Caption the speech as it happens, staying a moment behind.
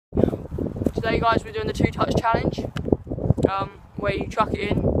Today guys, we're doing the 2-touch challenge, where you chuck it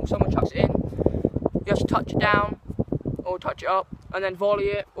in, or someone chucks it in. You have to touch it down, or touch it up, and then volley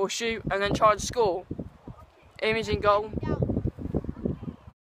it, or shoot, and then try and score. Amy's in goal.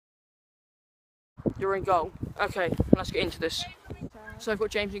 You're in goal. Okay, let's get into this. So I've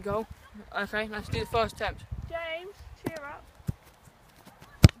got James in goal. Okay, let's do the first attempt. James, cheer up.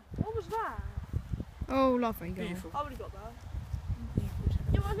 What was that? Oh, lovely goal. Beautiful. I would have got that.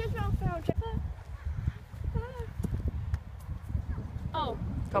 Yeah, well, this round foul check. Oh,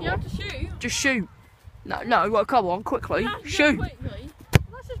 Come you on. have to shoot. Just shoot. No, well, come on, quickly. That's just Shoot. quickly.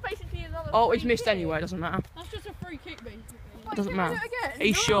 That's just basically another Oh, it's free missed kick. anyway, it doesn't matter. That's just a free kick, basically. Doesn't matter. Do it again?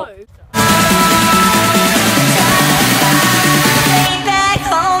 He's No. shot. Back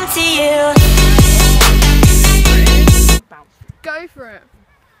home to you. Bounce. Go for it.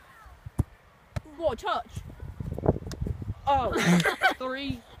 What, touch? Oh,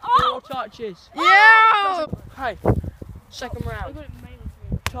 3, 4 touches. Yeah! Hey, second I round. got it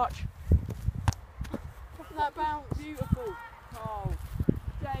mainly Touch. for that bounce. Beautiful. Oh,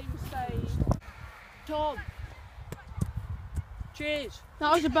 James saves. Tom. Cheers.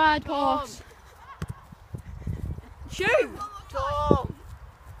 That was a bad pass. Shoot. Tom.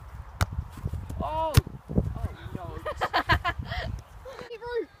 Oh. Oh no.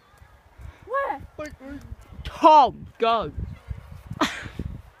 Where? Tom, go.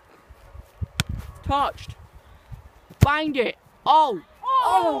 Touched. Banged it. Oh.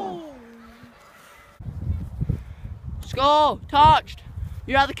 Oh! Score. Touched.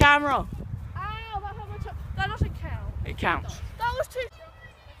 You have the camera. Ow, that had my touch. That doesn't count. It counts. That was too.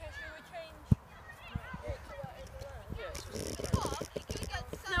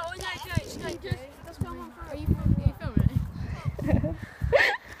 Let's go on Are you filming it?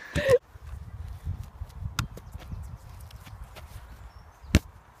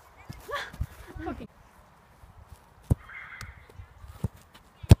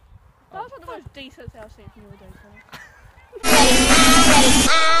 That was one of the most decent I've seen from your days.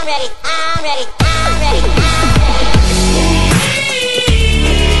 I'm ready, I'm ready, I'm ready, I'm ready.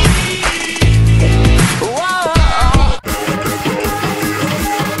 Whoa.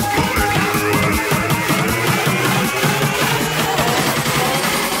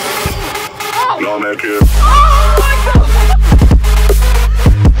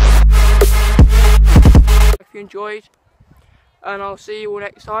 If you enjoyed, and I'll see you all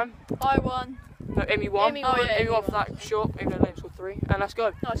next time. I won. No, Amy won. Amy won. Amy won for that shot, even though James scored 3. And let's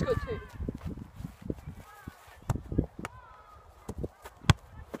go. No, it's good too.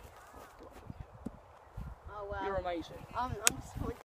 Oh, wow. You're amazing. I'm so